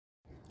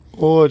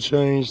Oil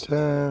change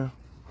time.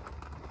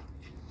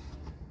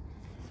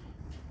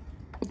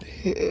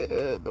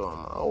 Yeah, doing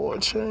my oil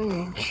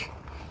change.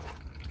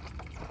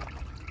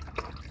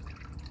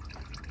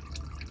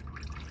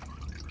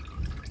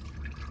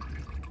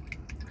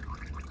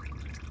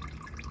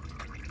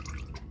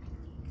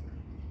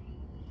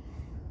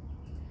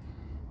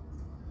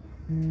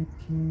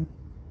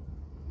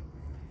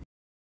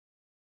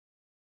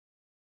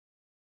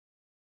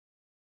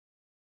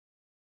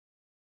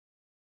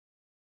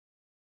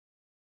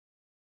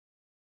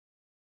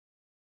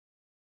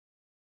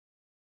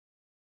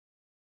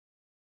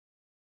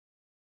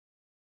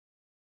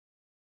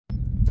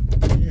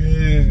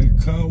 Yeah,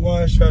 car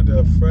wash out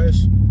there,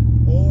 fresh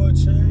oil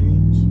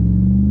change.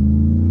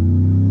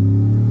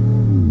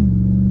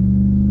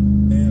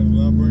 Damn,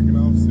 I'm breaking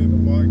off sitting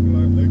in the parking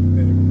lot looking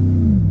at me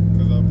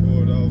because I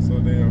pulled off so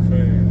damn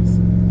fast.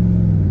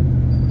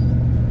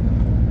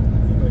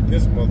 You like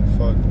this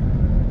motherfucker.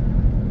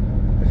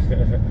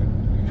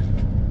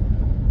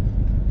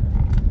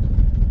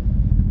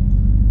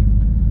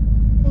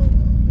 Hold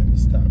on, let me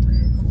stop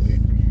real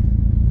quick.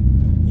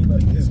 You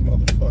like this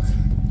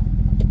motherfucker.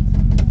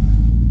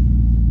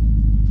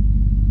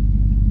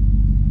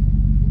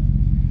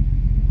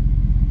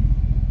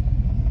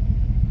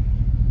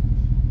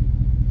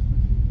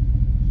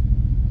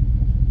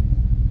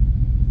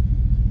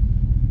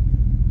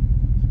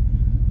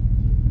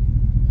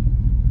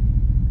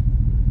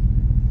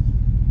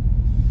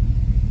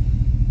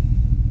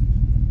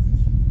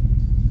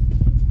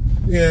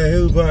 Yeah, he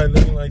was probably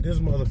looking like this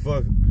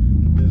motherfucker.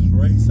 Just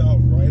race off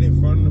right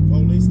in front of the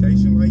police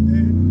station like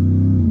that.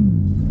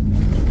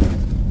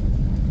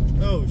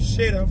 Oh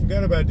shit, I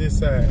forgot about this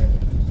side.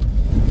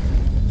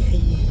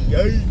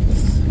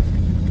 Yikes.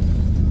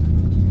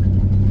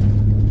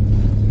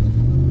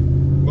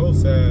 Both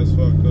sides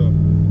fucked up.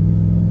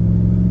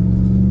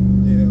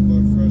 Yeah,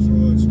 but fresh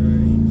oil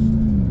change.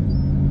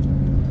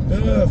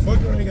 Fuck,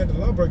 I ain't got the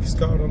lawbreakers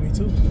called on me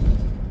too.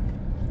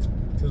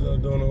 Cause I was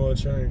doing the oil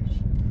change.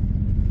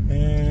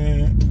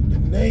 And the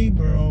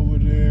neighbor over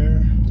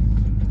there,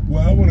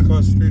 well, I went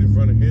across the street in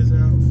front of his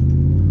house.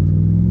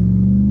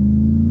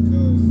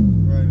 Because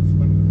right in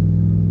front of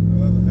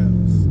the other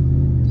house,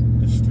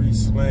 the street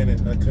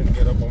slanted. I couldn't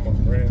get up on my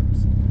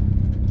ramps.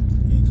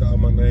 He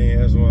called my name,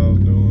 asked what I was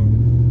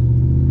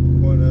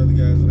doing. One of the other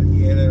guys was like,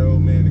 yeah, that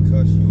old man that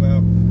cussed you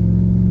out.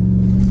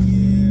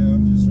 Yeah,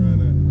 I'm just trying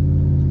to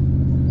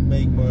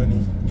make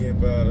money,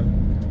 get better,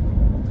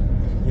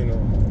 you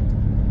know,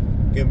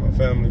 get my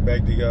family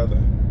back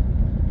together.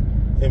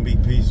 And be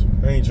peaceful.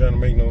 I ain't trying to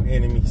make no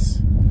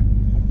enemies.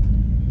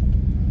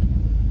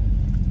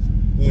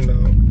 You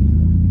know.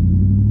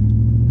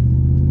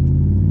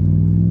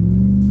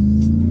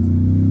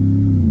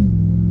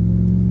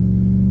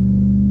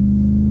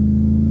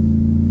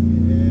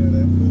 Yeah,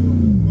 that pool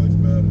was much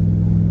better.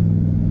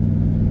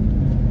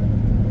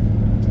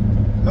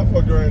 I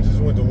fucked around and just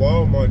went to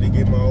Walmart to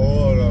get my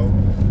oil though.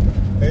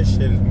 That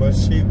shit is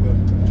much cheaper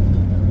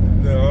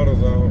than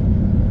AutoZone.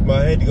 But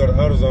I had to go to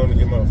AutoZone to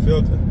get my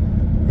filter.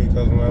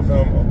 Because when I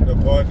found the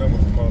part number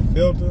for my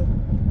filter,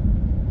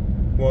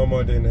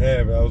 Walmart didn't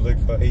have it. I was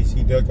looking for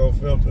AC Deco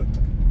filter.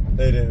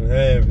 They didn't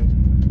have it.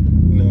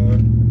 No,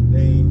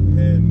 they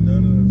had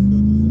none of the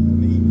filters I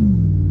needed.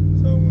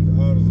 So I went to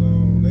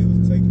AutoZone. They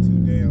was taking too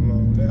damn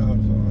long. That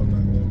AutoZone, I'm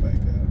not going back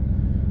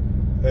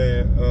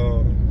there. And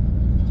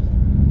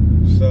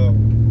so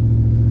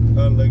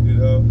I looked it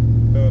up,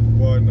 found the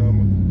part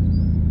number,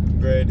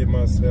 grabbed it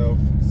myself,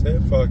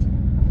 said fuck it.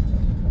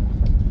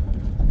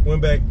 Went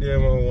back there,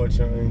 my oil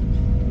change.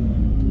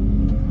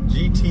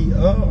 G8.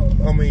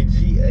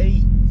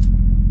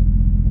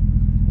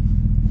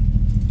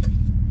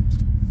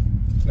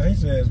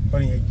 Nice ass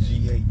Pontiac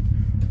G8.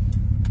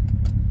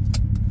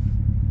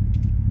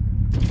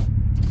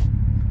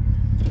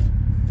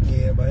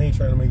 Yeah, but I ain't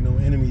trying to make no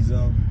enemies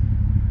though.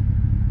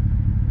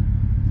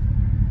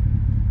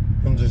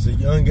 I'm just a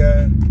young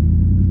guy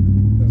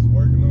that's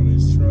working on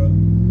this truck,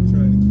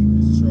 trying to keep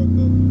this truck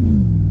up.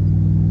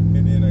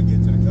 And then I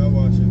get to the car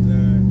washing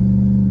time.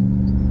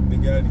 The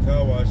guy at the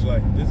car wash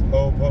like, this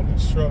old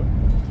police truck,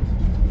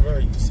 bro,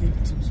 you see the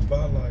two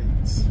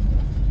spotlights.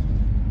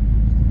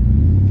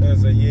 I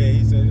said, yeah.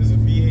 He said, it's a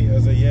V8. I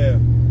said, yeah.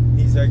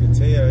 He said, I can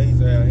tell. He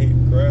said, I hate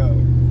the crowd.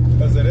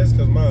 I said, that's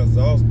because my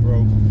exhaust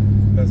broke.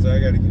 I said, I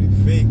got to get it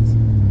fixed.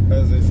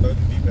 I said, so it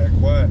can be back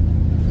quiet.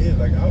 He's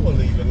like, I will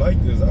leave it like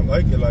this. I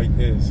like it like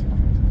this.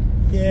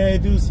 Yeah,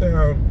 it do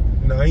sound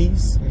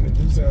nice, and it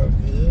do sound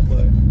good,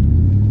 but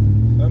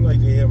I like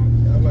to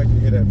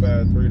hear that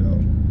 5.3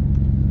 though.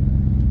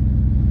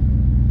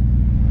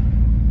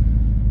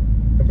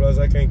 And plus,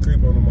 I can't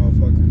creep on the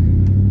motherfucker.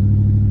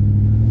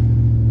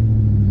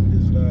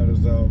 This loud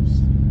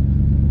exhaust.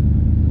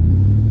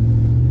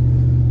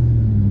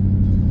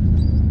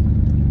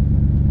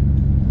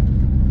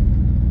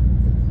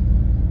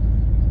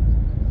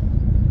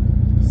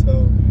 So,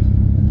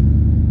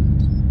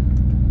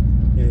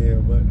 yeah,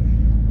 but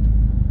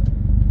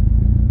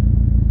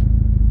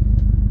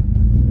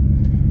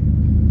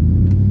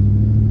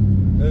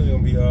that's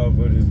gonna be all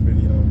for this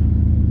video.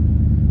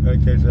 I'll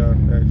catch y'all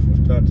next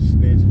one. Start to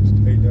snitch and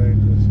stay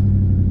dangerous.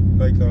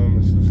 Like,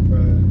 comment,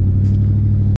 subscribe.